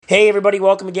Hey, everybody,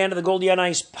 welcome again to the Goldie on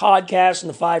Ice podcast and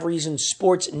the Five Reasons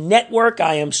Sports Network.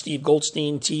 I am Steve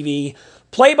Goldstein, TV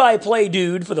play-by-play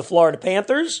dude for the Florida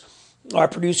Panthers. Our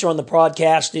producer on the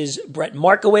podcast is Brett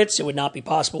Markowitz. It would not be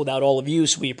possible without all of you,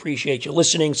 so we appreciate you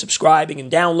listening, subscribing,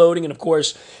 and downloading. And, of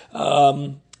course,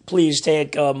 please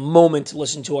take a moment to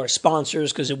listen to our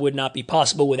sponsors because it would not be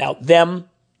possible without them.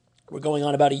 We're going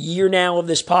on about a year now of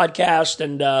this podcast,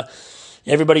 and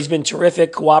everybody's been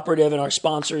terrific, cooperative, and our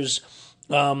sponsors.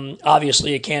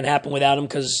 Obviously, it can't happen without them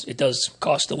because it does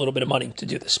cost a little bit of money to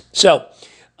do this. So,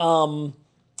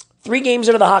 3 games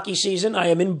into the hockey season. I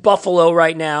am in Buffalo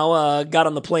right now. Got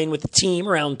on the plane with the team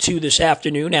around 2 this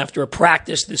afternoon after a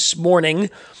practice this morning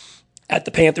at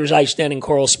the Panthers Ice Den in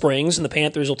Coral Springs. And the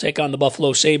Panthers will take on the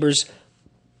Buffalo Sabres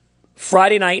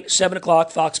Friday night, 7 o'clock,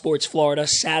 Fox Sports Florida.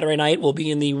 Saturday night will be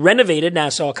in the renovated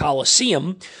Nassau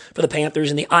Coliseum for the Panthers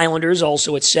and the Islanders,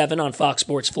 also at 7 on Fox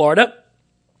Sports Florida.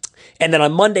 And then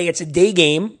on Monday, it's a day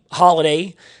game,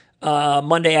 holiday,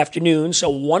 Monday afternoon,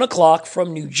 so 1 o'clock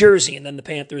from New Jersey. And then the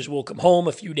Panthers will come home,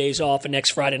 a few days off, and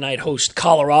next Friday night host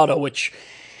Colorado, which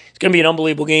is going to be an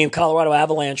unbelievable game. Colorado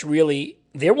Avalanche, really,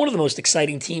 they're one of the most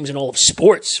exciting teams in all of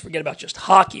sports. Forget about just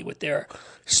hockey with their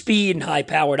speed and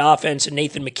high-powered offense, and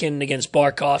Nathan MacKinnon against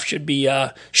Barkov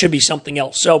should be something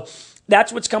else. So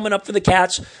that's what's coming up for the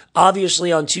Cats.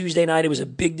 Obviously, on Tuesday night, it was a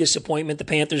big disappointment. The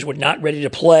Panthers were not ready to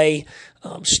play,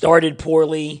 started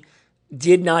poorly,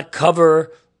 did not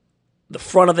cover the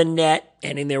front of the net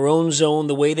and in their own zone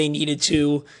the way they needed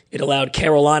to. It allowed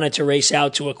Carolina to race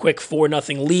out to a quick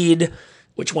 4-0 lead,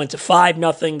 which went to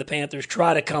 5-0. The Panthers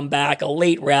tried to come back, a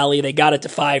late rally. They got it to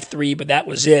 5-3, but that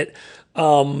was it.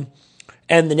 And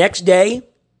the next day,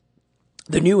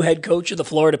 the new head coach of the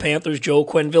Florida Panthers, Joe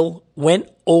Quenneville, went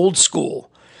old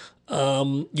school.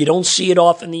 You don't see it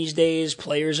often these days.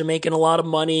 Players are making a lot of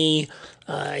money.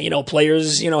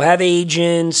 Players, have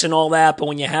agents and all that. But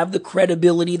when you have the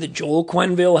credibility that Joel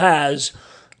Quenneville has,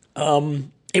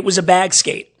 it was a bag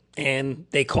skate. And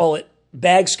they call it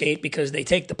bag skate because they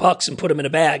take the pucks and put them in a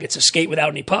bag. It's a skate without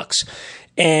any pucks.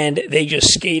 And they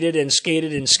just skated and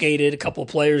skated and skated. A couple of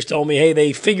players told me, hey,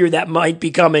 they figured that might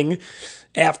be coming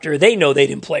after they know they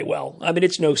didn't play well. I mean,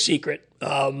 it's no secret.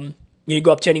 You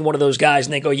go up to any one of those guys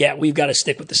and they go, yeah, we've got to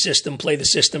stick with the system, play the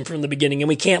system from the beginning, and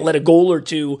we can't let a goal or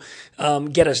two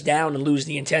get us down and lose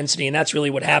the intensity, and that's really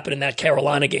what happened in that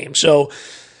Carolina game. So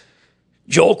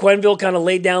Joel Quenneville kind of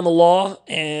laid down the law,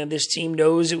 and this team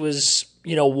knows it was,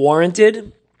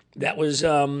 warranted. That was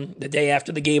the day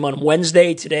after the game on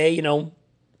Wednesday. Today,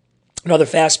 another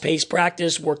fast-paced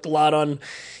practice, worked a lot on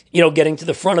getting to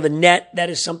the front of the net. That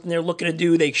is something they're looking to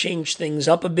do. They changed things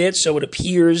up a bit, so it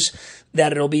appears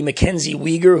that it'll be Mackenzie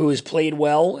Weegar, who has played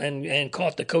well and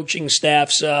caught the coaching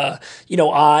staff's,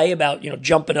 eye about,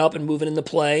 jumping up and moving into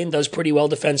play and does pretty well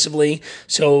defensively.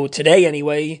 So today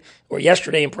anyway, or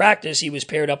yesterday in practice, he was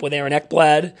paired up with Aaron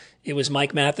Ekblad. It was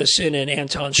Mike Matheson and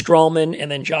Anton Strawman,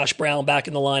 and then Josh Brown back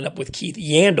in the lineup with Keith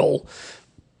Yandel.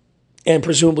 And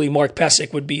presumably Mark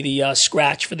Pesic would be the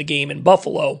scratch for the game in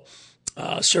Buffalo.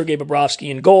 Sergei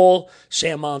Bobrovsky in goal,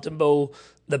 Sam Montembeault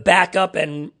the backup,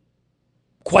 and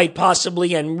quite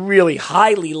possibly and really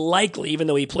highly likely, even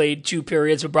though he played 2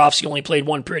 periods, Bobrovsky only played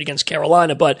 1 period against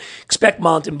Carolina, but expect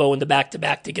Montembeault in the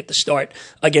back-to-back to get the start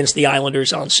against the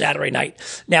Islanders on Saturday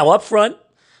night. Now up front,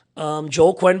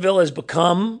 Joel Quenneville has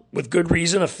become, with good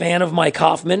reason, a fan of Mike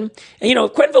Hoffman. And,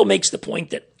 Quenneville makes the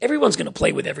point that everyone's going to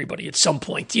play with everybody at some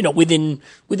point, within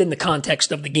the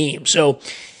context of the game. So,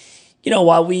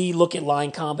 while we look at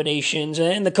line combinations,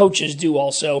 and the coaches do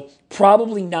also,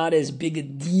 probably not as big a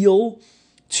deal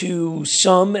to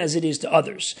some as it is to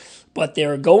others. But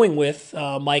they're going with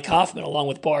Mike Hoffman along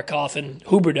with Barkov and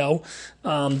Huberdeau.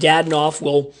 Dadonov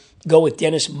will go with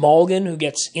Dennis Malgin, who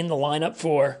gets in the lineup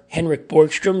for Henrik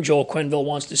Borgstrom. Joel Quenneville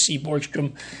wants to see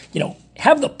Borgstrom,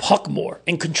 have the puck more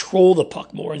and control the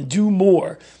puck more and do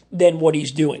more than what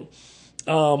he's doing.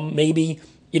 Maybe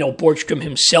Borgstrom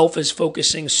himself is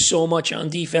focusing so much on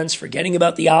defense, forgetting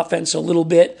about the offense a little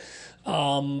bit.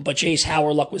 But Jace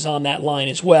Howerluck was on that line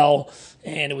as well.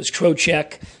 And it was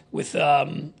Trocheck with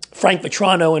Frank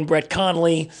Vetrano and Brett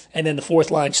Connolly. And then the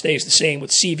fourth line stays the same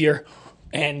with Sevier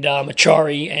and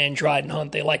Achari and Dryden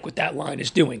Hunt. They like what that line is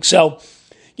doing. So,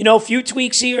 a few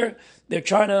tweaks here. They're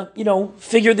trying to,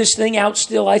 figure this thing out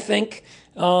still, I think,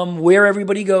 where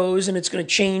everybody goes. And it's going to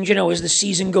change, as the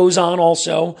season goes on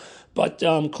also. But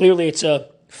clearly it's a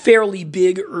fairly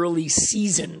big early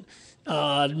season,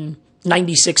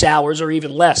 96 hours or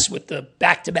even less with the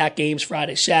back-to-back games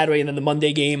Friday, Saturday, and then the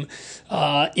Monday game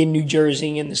in New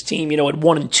Jersey. And this team, at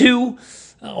 1-2,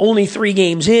 only 3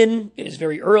 games in. It is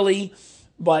very early,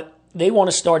 but they want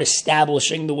to start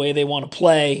establishing the way they want to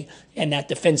play and that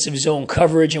defensive zone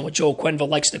coverage and what Joel Quenneville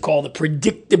likes to call the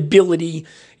predictability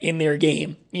in their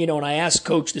game. And I asked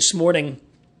Coach this morning,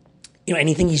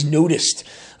 anything he's noticed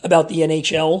about the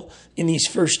NHL in these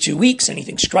first 2 weeks,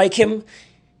 anything strike him?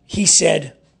 He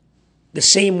said the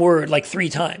same word like 3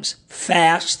 times.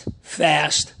 Fast,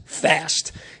 fast,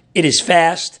 fast. It is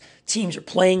fast. Teams are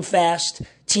playing fast.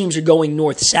 Teams are going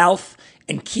north-south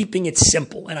and keeping it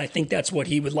simple. And I think that's what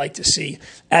he would like to see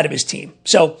out of his team.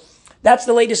 So that's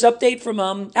the latest update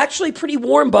from actually pretty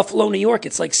warm Buffalo, New York.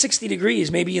 It's like 60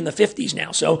 degrees, maybe in the 50s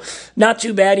now. So not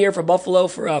too bad here for Buffalo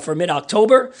for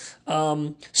mid-October.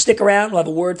 Stick around. We'll have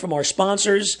a word from our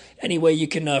sponsors. Any way you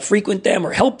can frequent them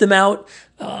or help them out,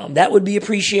 that would be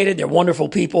appreciated. They're wonderful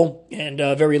people and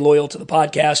very loyal to the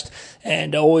podcast.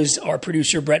 And always our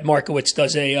producer, Brett Markowitz,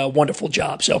 does a wonderful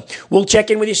job. So we'll check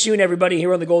in with you soon, everybody,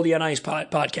 here on the Goldie on Ice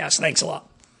podcast. Thanks a lot.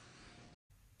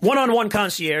 One-on-One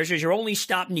Concierge is your only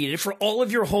stop needed for all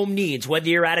of your home needs. Whether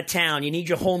you're out of town, you need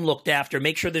your home looked after,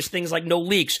 make sure there's things like no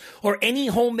leaks, or any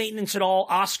home maintenance at all,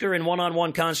 Oscar and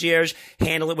One-on-One Concierge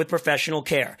handle it with professional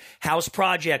care. House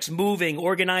projects, moving,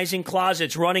 organizing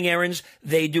closets, running errands,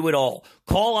 they do it all.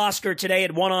 Call Oscar today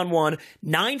at One-on-One,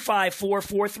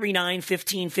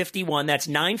 954-439-1551. That's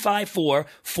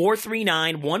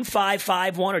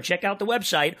 954-439-1551, or check out the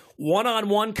website,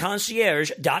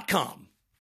 oneonOneconcierge.com.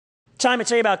 Time to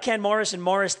tell you about Ken Morris and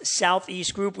Morris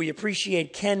Southeast Group. We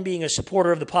appreciate Ken being a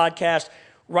supporter of the podcast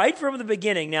right from the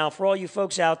beginning. Now, for all you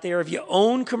folks out there, if you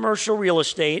own commercial real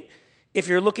estate, if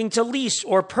you're looking to lease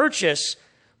or purchase,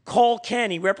 call Ken.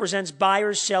 He represents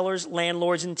buyers, sellers,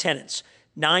 landlords, and tenants.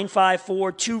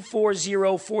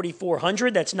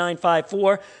 954-240-4400. That's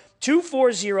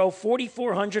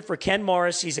 954-240-4400 for Ken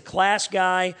Morris. He's a class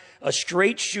guy, a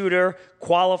straight shooter,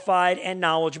 qualified, and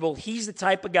knowledgeable. He's the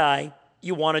type of guy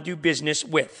you want to do business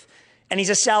with. And he's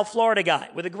a South Florida guy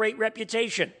with a great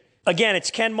reputation. Again,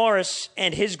 it's Ken Morris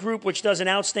and his group, which does an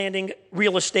outstanding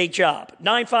real estate job.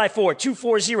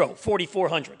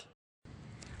 954-240-4400.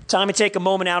 Time to take a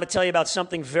moment out to tell you about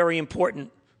something very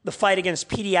important, the fight against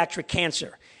pediatric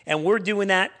cancer. And we're doing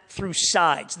that through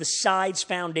SIDES, the SIDES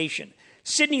Foundation.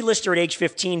 Sydney Lister at age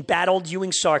 15 battled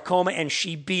Ewing sarcoma, and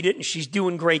she beat it, and she's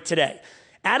doing great today.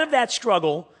 Out of that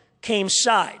struggle came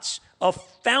SIDES, a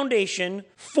foundation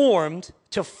formed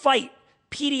to fight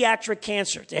pediatric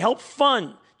cancer, to help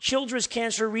fund children's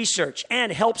cancer research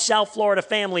and help South Florida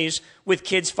families with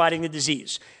kids fighting the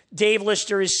disease. Dave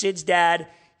Lister is Sid's dad.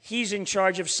 He's in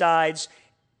charge of SIDES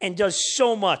and does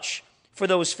so much for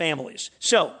those families.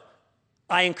 So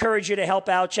I encourage you to help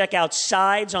out. Check out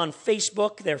SIDES on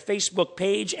Facebook, their Facebook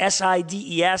page,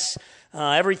 SIDES.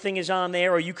 Everything is on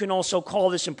there. Or you can also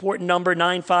call this important number,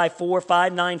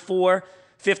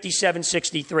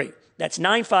 954-594-5763. That's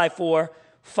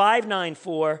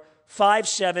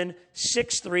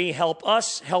 954-594-5763. Help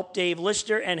us, help Dave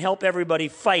Lister, and help everybody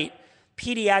fight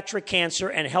pediatric cancer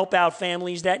and help out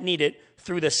families that need it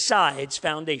through the SIDES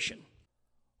Foundation.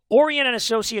 Orient and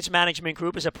Associates Management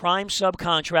Group is a prime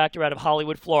subcontractor out of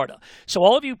Hollywood, Florida. So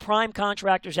all of you prime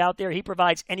contractors out there, he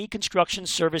provides any construction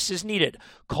services needed.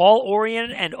 Call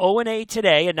Orient and O&A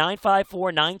today at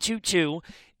 954-922-8660.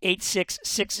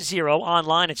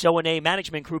 Online, it's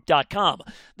onamanagementgroup.com.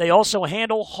 They also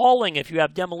handle hauling. If you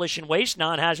have demolition waste,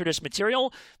 non-hazardous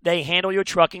material, they handle your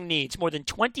trucking needs. More than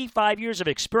 25 years of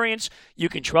experience. You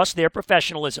can trust their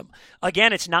professionalism.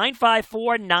 Again, it's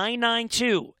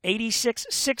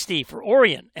 954-992-8660 for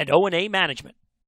Orient and O&A Management.